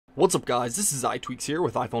What's up guys, this is iTweaks here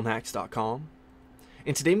with iPhoneHacks.com,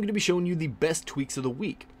 and today I'm going to be showing you the best tweaks of the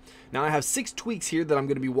week. Now I have 6 tweaks here that I'm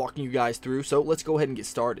going to be walking you guys through, so let's go ahead and get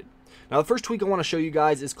started. Now the first tweak I want to show you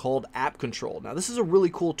guys is called AppControl. Now this is a really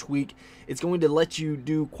cool tweak. It's going to let you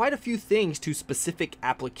do quite a few things to specific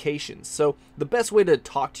applications. So the best way to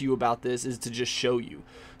talk to you about this is to just show you.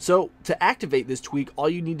 So to activate this tweak, all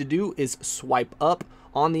you need to do is swipe up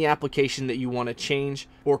on the application that you want to change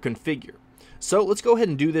or configure. So let's go ahead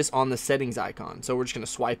and do this on the settings icon. So we're just going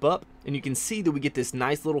to swipe up, and you can see that we get this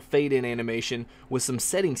nice little fade in animation with some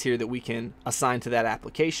settings here that we can assign to that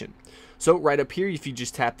application. So right up here, if you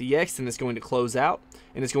just tap the X, then it's going to close out,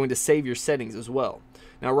 and it's going to save your settings as well.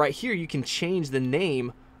 Now right here, you can change the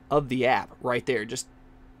name of the app right there.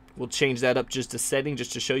 We'll change that up just to setting,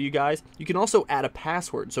 just to show you guys. You can also add a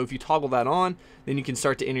password. So if you toggle that on, then you can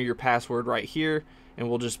start to enter your password right here, and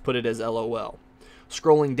we'll just put it as LOL.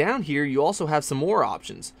 Scrolling down here, you also have some more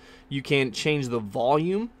options. You can change the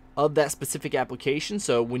volume of that specific application.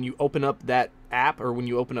 So when you open up that app, or when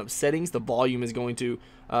you open up settings, the volume is going to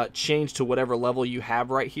change to whatever level you have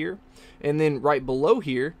right here. And then right below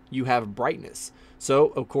here, you have brightness. So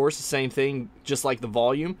of course, the same thing, just like the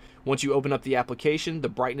volume. Once you open up the application, the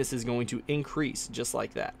brightness is going to increase just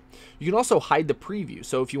like that. You can also hide the preview.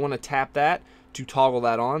 So if you want to tap that to toggle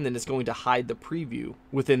that on, then it's going to hide the preview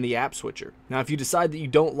within the app switcher. Now if you decide that you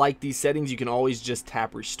don't like these settings, you can always just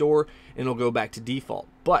tap restore and it'll go back to default.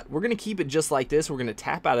 But we're going to keep it just like this. We're going to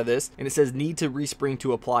tap out of this, and it says need to respring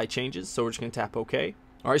to apply changes. So we're just going to tap OK.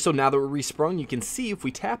 Alright, so now that we're resprung, you can see if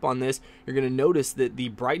we tap on this, you're going to notice that the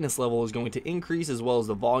brightness level is going to increase, as well as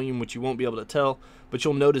the volume, which you won't be able to tell, but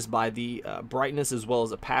you'll notice by the brightness as well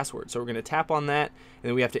as a password. So we're going to tap on that, and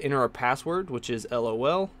then we have to enter our password, which is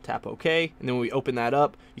LOL, tap OK, and then when we open that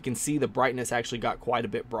up, you can see the brightness actually got quite a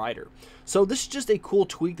bit brighter. So this is just a cool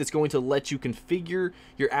tweak that's going to let you configure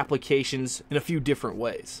your applications in a few different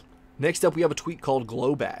ways. Next up, we have a tweak called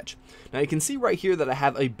GlowBadge. Now you can see right here that I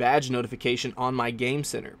have a badge notification on my game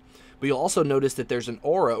center, but you'll also notice that there's an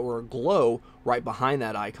aura or a glow right behind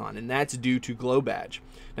that icon, and that's due to GlowBadge.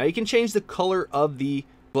 Now you can change the color of the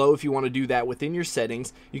glow if you want to do that within your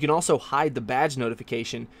settings. You can also hide the badge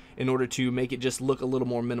notification in order to make it just look a little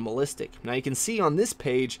more minimalistic. Now you can see on this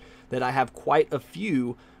page that I have quite a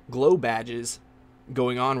few glow badges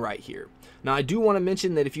going on right here. Now I do want to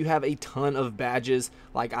mention that if you have a ton of badges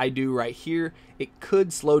like I do right here, it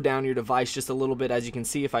could slow down your device just a little bit. As you can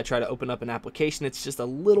see, if I try to open up an application, it's just a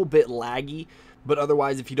little bit laggy, but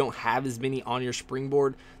otherwise if you don't have as many on your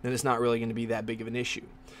springboard, then it's not really going to be that big of an issue.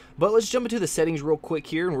 But let's jump into the settings real quick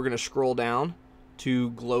here, and we're going to scroll down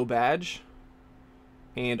to GlowBadge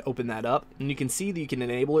and open that up, and you can see that you can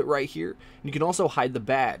enable it right here. You can also hide the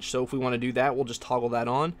badge, so if we want to do that, we'll just toggle that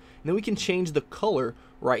on, and then we can change the color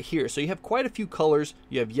right here. So you have quite a few colors.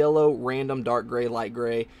 You have yellow, random, dark gray, light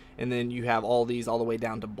gray, and then you have all these all the way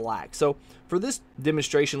down to black. So for this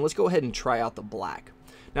demonstration, let's go ahead and try out the black.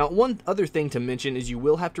 Now one other thing to mention is you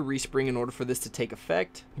will have to respring in order for this to take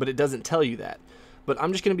effect, but it doesn't tell you that. But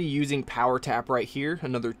I'm just going to be using power tap right here,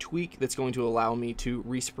 another tweak that's going to allow me to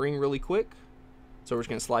respring really quick. So we're just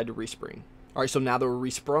going to slide to respring. Alright, so now that we're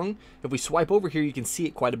resprung, if we swipe over here, you can see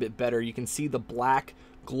it quite a bit better. You can see the black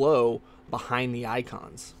glow behind the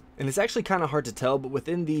icons. And it's actually kind of hard to tell, but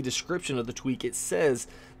within the description of the tweak, it says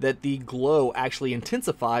that the glow actually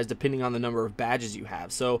intensifies depending on the number of badges you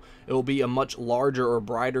have. So it will be a much larger or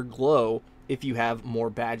brighter glow if you have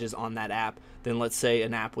more badges on that app than, let's say,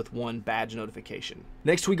 an app with one badge notification.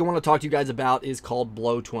 Next tweak I want to talk to you guys about is called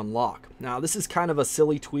BlowToUnlock. Now this is kind of a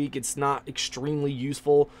silly tweak. It's not extremely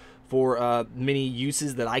useful for many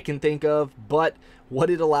uses that I can think of, but what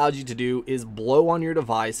it allows you to do is blow on your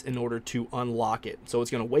device in order to unlock it. So it's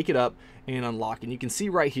going to wake it up and unlock. And you can see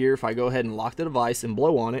right here, if I go ahead and lock the device and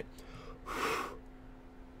blow on it,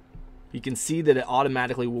 you can see that it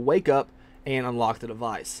automatically will wake up and unlock the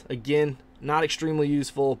device. Again, not extremely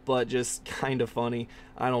useful, but just kind of funny.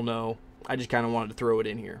 I don't know. I just kind of wanted to throw it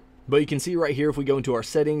in here. But you can see right here, if we go into our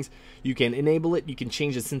settings, you can enable it. You can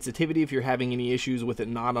change the sensitivity if you're having any issues with it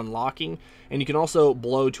not unlocking. And you can also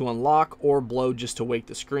blow to unlock or blow just to wake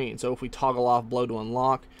the screen. So if we toggle off blow to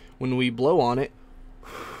unlock, when we blow on it,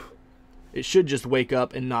 it should just wake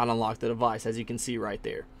up and not unlock the device, as you can see right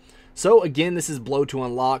there. So again, this is blow to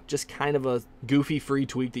unlock, just kind of a goofy free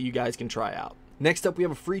tweak that you guys can try out. Next up, we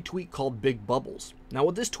have a free tweak called BigBubbles. Now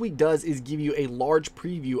what this tweak does is give you a large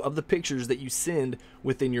preview of the pictures that you send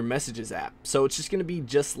within your Messages app. So it's just going to be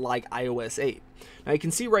just like iOS 8. Now you can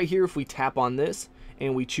see right here, if we tap on this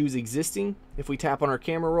and we choose existing, if we tap on our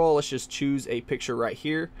camera roll, let's just choose a picture right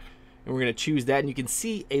here, and we're going to choose that, and you can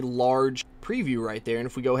see a large preview right there. And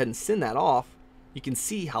if we go ahead and send that off, you can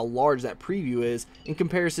see how large that preview is in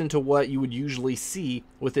comparison to what you would usually see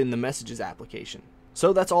within the Messages application.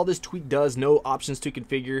 So that's all this tweak does. No options to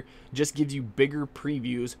configure, just gives you bigger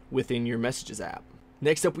previews within your Messages app.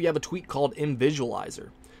 Next up, we have a tweak called mVisualizer.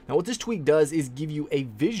 Now what this tweak does is give you a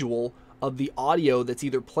visual of the audio that's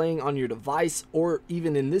either playing on your device, or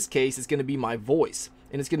even in this case, it's going to be my voice.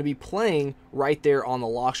 And it's going to be playing right there on the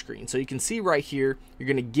lock screen. So you can see right here, you're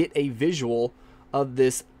going to get a visual of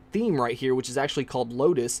this theme right here, which is actually called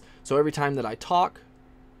Lotus. So every time that I talk,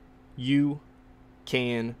 you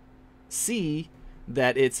can see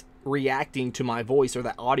that it's reacting to my voice or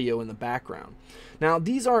the audio in the background. Now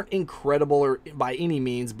these aren't incredible or by any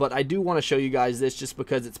means, but I do want to show you guys this just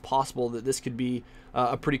because it's possible that this could be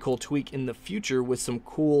a pretty cool tweak in the future with some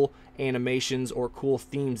cool animations or cool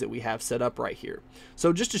themes that we have set up right here.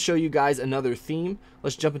 So just to show you guys another theme,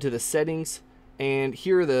 let's jump into the settings, and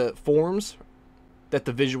here are the forms that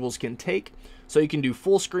the visuals can take. So you can do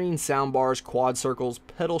full screen, soundbars, quad circles,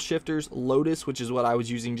 pedal shifters, Lotus, which is what I was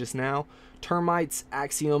using just now, termites,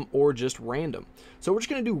 axiom, or just random. So we're just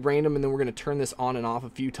going to do random, and then we're going to turn this on and off a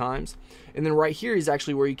few times. And then right here is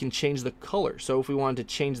actually where you can change the color. So if we wanted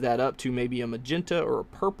to change that up to maybe a magenta or a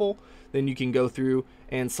purple, then you can go through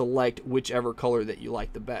and select whichever color that you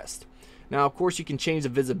like the best. Now, of course, you can change the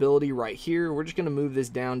visibility right here. We're just going to move this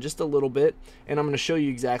down just a little bit, and I'm going to show you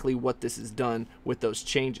exactly what this has done with those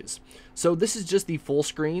changes. So this is just the full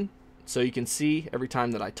screen. So you can see every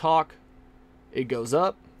time that I talk, it goes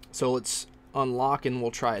up. So let's unlock and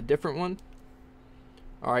we'll try a different one.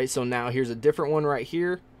 All right, so now here's a different one right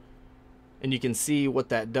here. And you can see what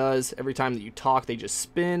that does. Every time that you talk, they just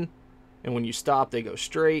spin. And when you stop, they go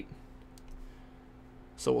straight.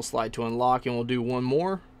 So we'll slide to unlock and we'll do one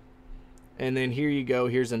more. And then here you go,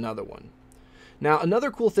 here's another one. Now another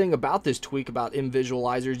cool thing about this tweak about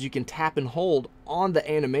mVisualizer is you can tap and hold on the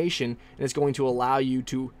animation, and it's going to allow you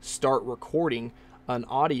to start recording an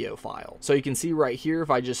audio file. So you can see right here, if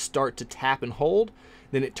I just start to tap and hold,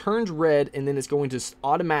 then it turns red, and then it's going to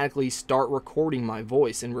automatically start recording my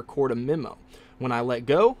voice and record a memo. When I let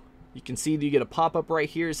go, you can see that you get a pop-up right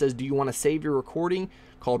here. It says, do you want to save your recording?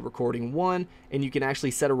 Called recording 1, and you can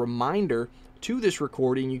actually set a reminder to this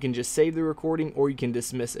recording. You can just save the recording or you can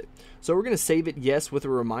dismiss it. So we're going to save it yes with a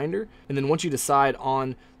reminder, and then once you decide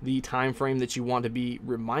on the time frame that you want to be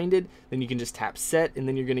reminded, then you can just tap set, and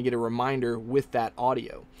then you're going to get a reminder with that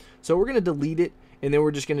audio. So we're going to delete it, and then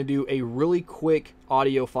we're just going to do a really quick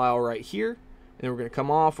audio file right here, and then we're going to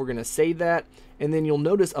come off, we're going to save that, and then you'll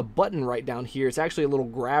notice a button right down here. It's actually a little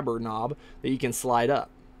grabber knob that you can slide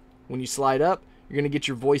up. When you slide up, you're going to get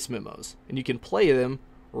your voice memos, and you can play them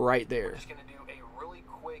right there. We're just going to do a really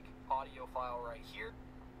quick audio file right here,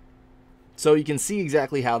 so you can see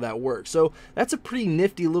exactly how that works. So that's a pretty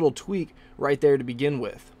nifty little tweak right there to begin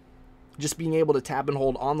with. Just being able to tap and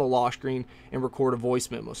hold on the lock screen and record a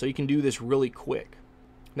voice memo. So you can do this really quick.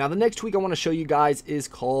 Now the next tweak I want to show you guys is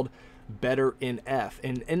called BetterNF,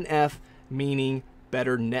 and NF meaning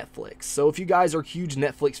Better Netflix. So if you guys are huge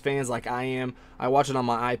Netflix fans like I am, I watch it on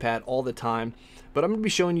my iPad all the time, but I'm going to be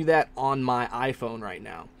showing you that on my iPhone right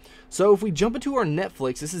now. So if we jump into our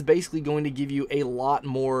Netflix, this is basically going to give you a lot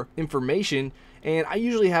more information, and I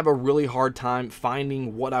usually have a really hard time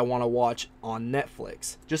finding what I want to watch on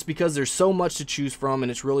Netflix just because there's so much to choose from, and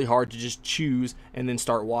it's really hard to just choose and then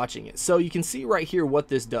start watching it. So you can see right here what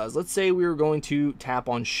this does. Let's say we were going to tap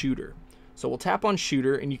on Shooter. So we'll tap on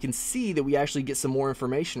Shooter, and you can see that we actually get some more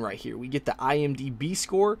information right here. We get the IMDb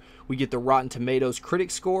score, we get the Rotten Tomatoes critic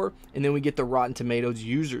score, and then we get the Rotten Tomatoes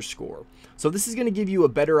user score. So this is going to give you a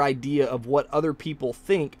better idea of what other people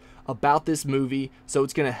think about this movie, so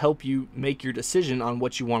it's going to help you make your decision on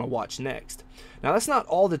what you want to watch next. Now that's not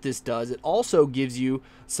all that this does. It also gives you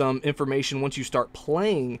some information once you start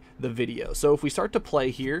playing the video. So if we start to play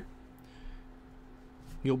here,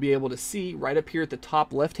 you'll be able to see right up here at the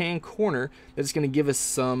top left hand corner that it's going to give us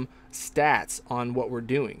some stats on what we're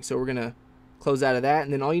doing. So we're going to close out of that,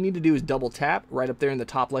 and then all you need to do is double tap right up there in the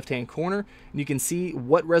top left hand corner, and you can see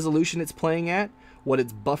what resolution it's playing at, what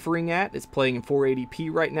it's buffering at. It's playing in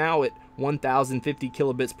 480p right now at 1050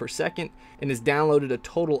 kilobits per second, and it's downloaded a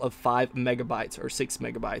total of 5 megabytes or 6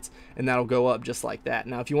 megabytes, and that'll go up just like that.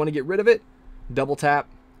 Now if you want to get rid of it, double tap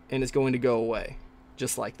and it's going to go away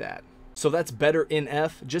just like that. So that's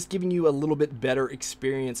BetterNF, just giving you a little bit better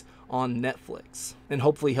experience on Netflix and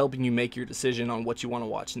hopefully helping you make your decision on what you want to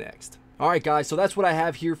watch next. Alright guys, so that's what I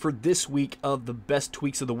have here for this week of the best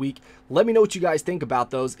tweaks of the week. Let me know what you guys think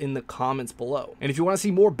about those in the comments below. And if you want to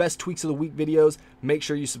see more best tweaks of the week videos, make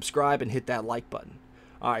sure you subscribe and hit that like button.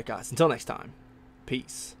 Alright guys, until next time,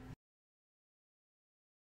 peace.